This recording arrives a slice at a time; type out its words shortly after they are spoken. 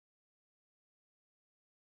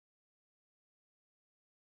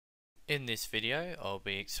In this video, I'll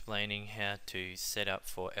be explaining how to set up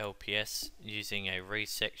for LPS using a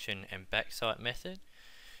resection and backsight method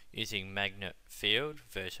using Magnet Field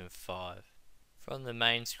version 5. From the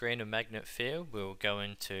main screen of Magnet Field, we'll go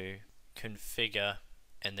into Configure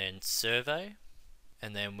and then Survey,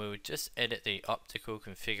 and then we'll just edit the optical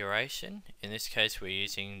configuration. In this case, we're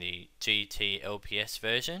using the GT LPS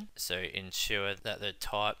version, so ensure that the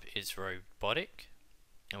type is Robotic,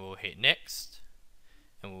 and we'll hit Next.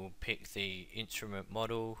 And we'll pick the instrument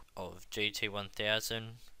model of GT1000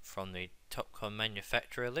 from the Topcon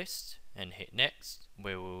manufacturer list and hit Next.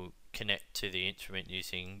 We will connect to the instrument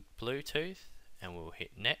using Bluetooth and we'll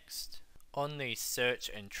hit Next. On the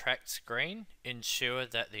search and track screen, ensure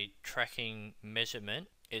that the tracking measurement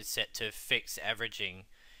is set to fixed averaging.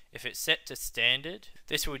 If it's set to standard,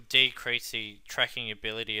 this will decrease the tracking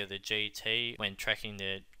ability of the GT when tracking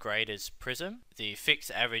the grader's prism. The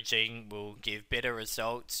fixed averaging will give better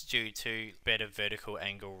results due to better vertical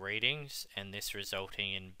angle readings, and this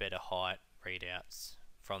resulting in better height readouts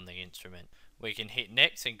from the instrument. We can hit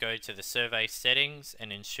Next and go to the survey settings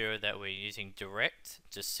and ensure that we're using direct,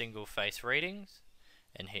 just single face readings,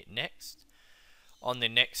 and hit Next. On the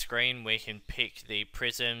next screen, we can pick the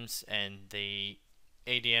prisms and the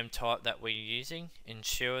EDM type that we're using.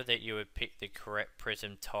 Ensure that you would pick the correct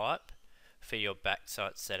prism type for your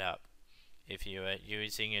backsight setup. If you are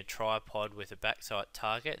using a tripod with a backsight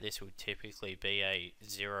target, this will typically be a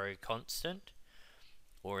 0 constant,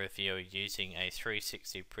 or if you're using a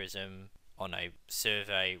 360 prism on a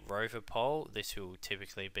survey rover pole, this will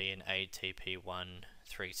typically be an ATP1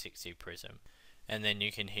 360 prism. And then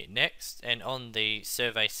you can hit Next, and on the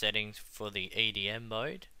survey settings for the EDM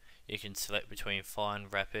mode, you can select between fine,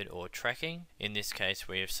 rapid or tracking. In this case,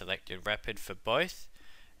 we have selected rapid for both,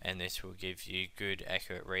 and this will give you good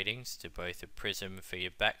accurate readings to both the prism for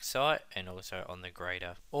your backsight and also on the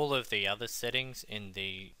grader. All of the other settings in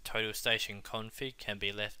the total station config can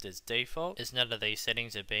be left as default, as none of these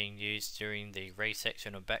settings are being used during the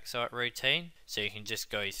resection or backsight routine, so you can just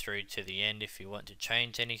go through to the end if you want to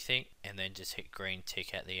change anything, and then just hit green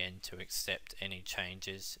tick at the end to accept any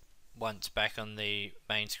changes. Once back on the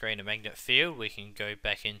main screen of Magnet Field, we can go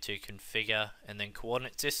back into Configure and then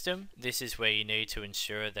Coordinate System. This is where you need to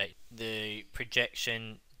ensure that the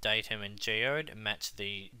projection, datum and geode match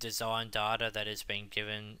the design data that has been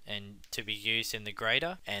given and to be used in the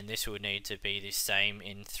grader, and this will need to be the same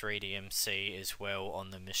in 3DMC as well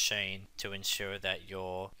on the machine to ensure that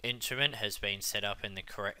your instrument has been set up in the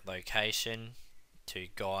correct location to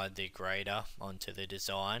guide the grader onto the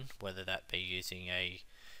design, whether that be using a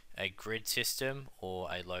grid system or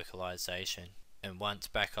a localization. And once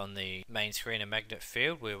back on the main screen of Magnet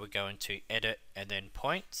Field, we will go into Edit and then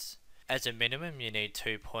Points. As a minimum, you need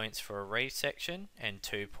 2 points for a resection and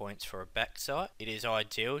 2 points for a backsight. It is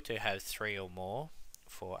ideal to have 3 or more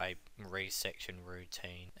for a resection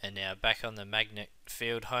routine. And now back on the Magnet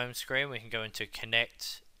Field home screen, we can go into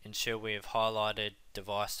Connect, ensure we have highlighted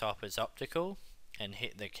device type as optical, and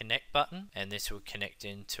hit the Connect button, and this will connect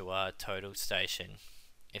into our total station.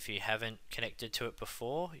 If you haven't connected to it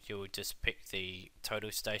before, you will just pick the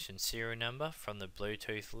total station serial number from the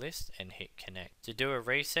Bluetooth list and hit connect. To do a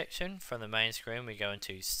resection, from the main screen we go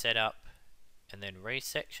into Setup and then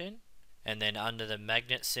Resection, and then under the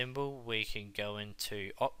magnet symbol we can go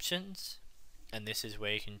into Options, and this is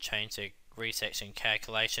where you can change the resection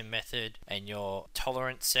calculation method and your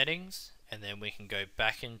tolerance settings, and then we can go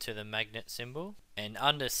back into the magnet symbol, and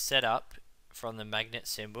under Setup from the magnet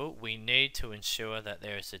symbol, we need to ensure that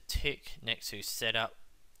there is a tick next to Setup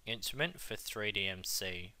Instrument for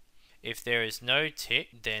 3DMC. If there is no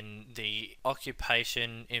tick, then the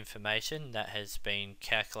occupation information that has been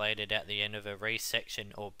calculated at the end of a resection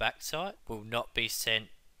or backsight will not be sent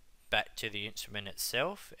back to the instrument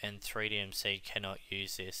itself, and 3DMC cannot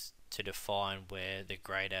use this to define where the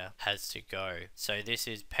grader has to go. So this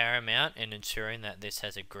is paramount in ensuring that this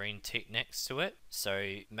has a green tick next to it,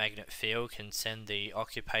 so Magnet Field can send the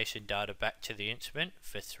occupation data back to the instrument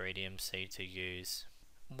for 3DMC to use.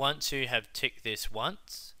 Once you have ticked this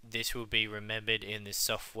once, this will be remembered in the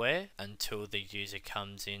software until the user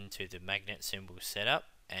comes into the magnet symbol setup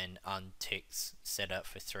and unticks setup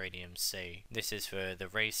for 3DMC. This is for the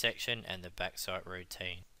resection and the backsight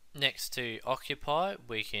routine. Next to occupy,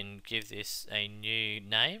 we can give this a new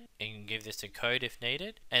name and give this a code if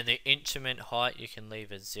needed, and the instrument height you can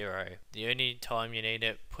leave as 0. The only time you need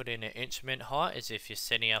to put in an instrument height is if you're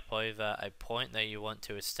setting up over a point that you want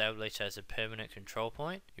to establish as a permanent control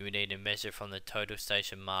point. You would need to measure from the total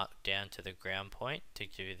station mark down to the ground point to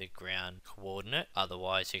give you the ground coordinate.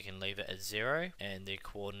 Otherwise you can leave it as 0, and the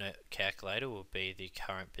coordinate calculator will be the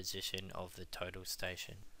current position of the total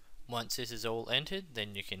station. Once this is all entered,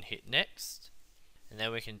 then you can hit next, and then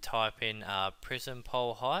we can type in our prism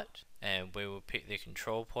pole height, and we will pick the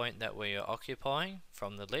control point that we are occupying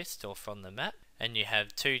from the list or from the map. And you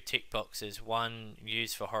have two tick boxes, one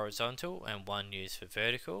used for horizontal and one used for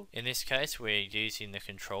vertical. In this case, we're using the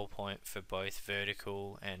control point for both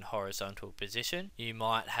vertical and horizontal position. You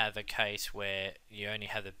might have a case where you only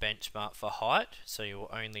have a benchmark for height, so you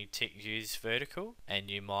will only tick use vertical, and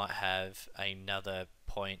you might have another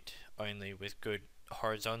point only with good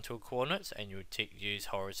horizontal coordinates and you would tick use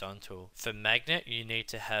horizontal. For magnet, you need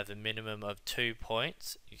to have a minimum of 2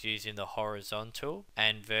 points using the horizontal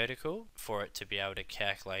and vertical for it to be able to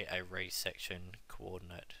calculate a resection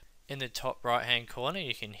coordinate. In the top right hand corner,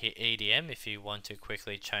 you can hit EDM if you want to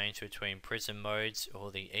quickly change between prism modes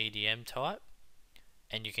or the EDM type,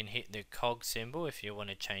 and you can hit the cog symbol if you want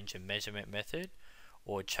to change a measurement method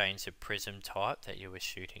or change the prism type that you were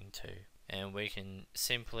shooting to. And we can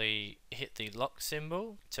simply hit the lock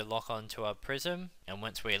symbol to lock onto our prism, and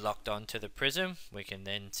once we're locked onto the prism, we can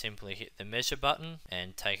then simply hit the measure button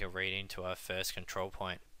and take a reading to our first control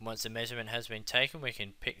point. Once the measurement has been taken, we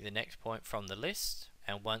can pick the next point from the list,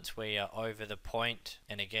 and once we are over the point,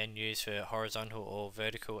 and again use for horizontal or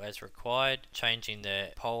vertical as required, changing the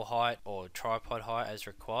pole height or tripod height as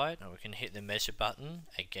required, and we can hit the measure button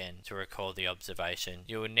again to record the observation.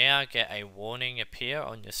 You will now get a warning appear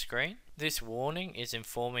on your screen. This warning is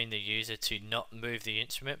informing the user to not move the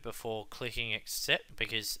instrument before clicking accept,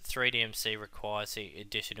 because 3DMC requires the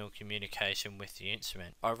additional communication with the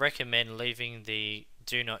instrument. I recommend leaving the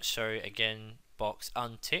do not show again box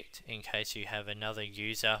unticked in case you have another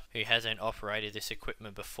user who hasn't operated this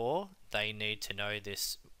equipment before. They need to know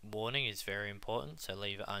this warning is very important, so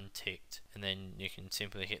leave it unticked, and then you can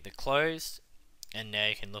simply hit the close, and now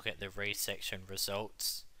you can look at the resection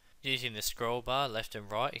results. Using the scroll bar left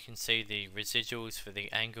and right, you can see the residuals for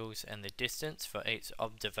the angles and the distance for each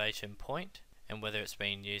observation point and whether it's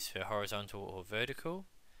being used for horizontal or vertical,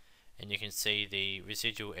 and you can see the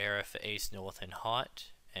residual error for east, north and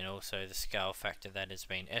height, and also the scale factor that has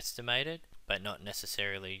been estimated but not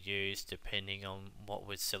necessarily used depending on what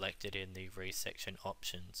was selected in the resection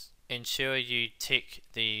options. Ensure you tick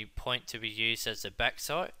the point to be used as the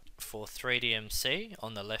backsight for 3DMC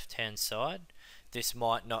on the left hand side. This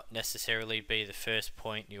might not necessarily be the first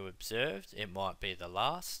point you observed, it might be the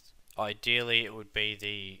last. Ideally it would be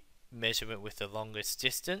the measurement with the longest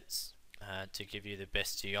distance to give you the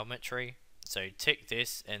best geometry. So tick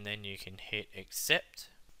this and then you can hit accept.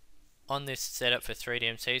 On this setup for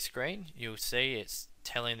 3DMC screen, you'll see it's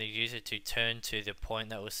telling the user to turn to the point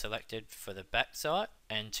that was selected for the backsight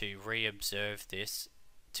and to re-observe this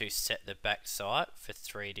to set the backsight for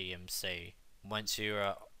 3DMC. Once you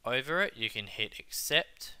are over it, you can hit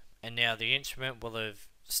accept, and now the instrument will have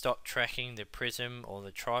stopped tracking the prism or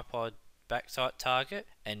the tripod backsight target,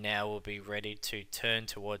 and now will be ready to turn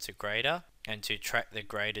towards the grader and to track the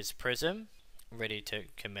grader's prism, ready to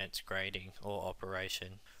commence grading or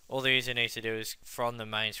operation. All the user needs to do is from the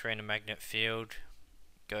main screen of magnet field,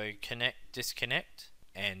 go connect, disconnect,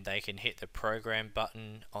 and they can hit the program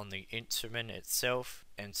button on the instrument itself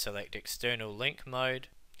and select external link mode,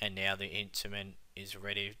 and now the instrument is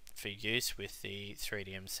ready for use with the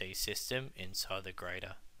 3DMC system inside the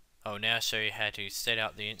grader. I'll now show you how to set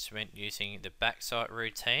up the instrument using the backsight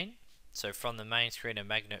routine. So from the main screen of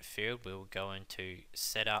magnet field, we will go into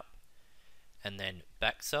setup and then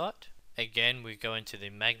backsight. Again, we go into the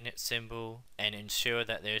magnet symbol and ensure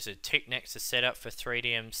that there's a tick next to setup for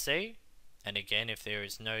 3DMC. And again, if there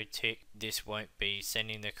is no tick, this won't be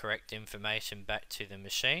sending the correct information back to the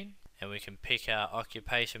machine. And we can pick our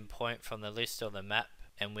occupation point from the list or the map,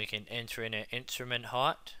 and we can enter in an instrument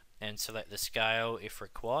height and select the scale if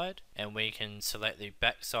required, and we can select the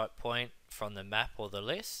backsight point from the map or the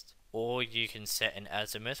list, or you can set an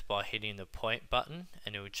azimuth by hitting the point button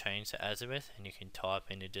and it will change the azimuth, and you can type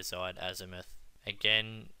in a desired azimuth.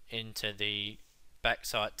 Again, into the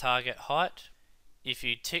backsight target height. If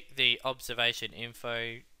you tick the observation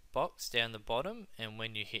info box down the bottom, and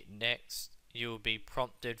when you hit next, you will be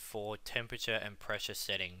prompted for temperature and pressure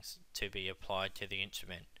settings to be applied to the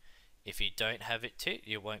instrument. If you don't have it ticked,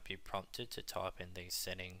 you won't be prompted to type in these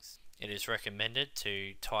settings. It is recommended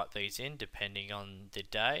to type these in depending on the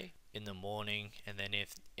day, in the morning, and then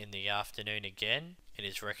if in the afternoon again. It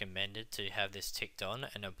is recommended to have this ticked on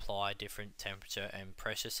and apply different temperature and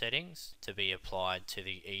pressure settings to be applied to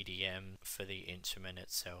the EDM for the instrument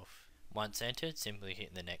itself. Once entered, simply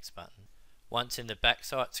hit the next button. Once in the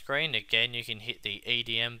backsight screen, again you can hit the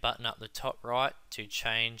EDM button up the top right to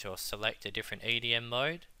change or select a different EDM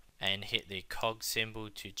mode, and hit the cog symbol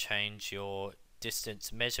to change your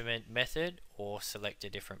distance measurement method or select a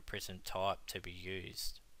different prism type to be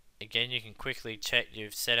used. Again, you can quickly check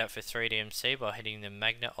you've set up for 3DMC by hitting the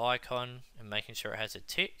magnet icon and making sure it has a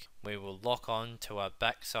tick. We will lock on to our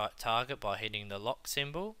Backsight target by hitting the lock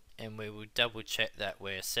symbol, and we will double check that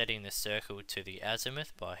we're setting the circle to the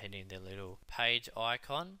azimuth by hitting the little page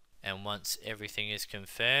icon. And once everything is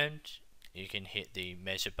confirmed, you can hit the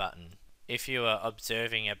measure button. If you are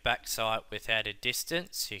observing a Backsight without a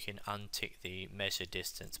distance, you can untick the measure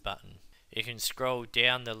distance button. You can scroll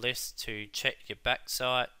down the list to check your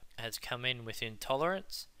Backsight has come in within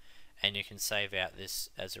tolerance, and you can save out this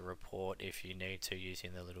as a report if you need to,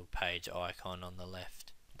 using the little page icon on the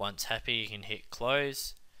left. Once happy, you can hit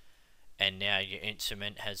close, and now your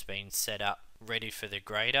instrument has been set up ready for the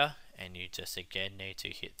grader, and you just again need to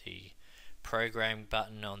hit the program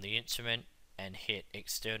button on the instrument and hit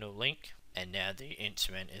external link, and now the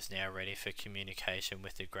instrument is now ready for communication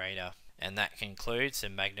with the grader. And that concludes the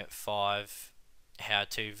Magnet 5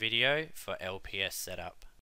 how-to video for LPS setup.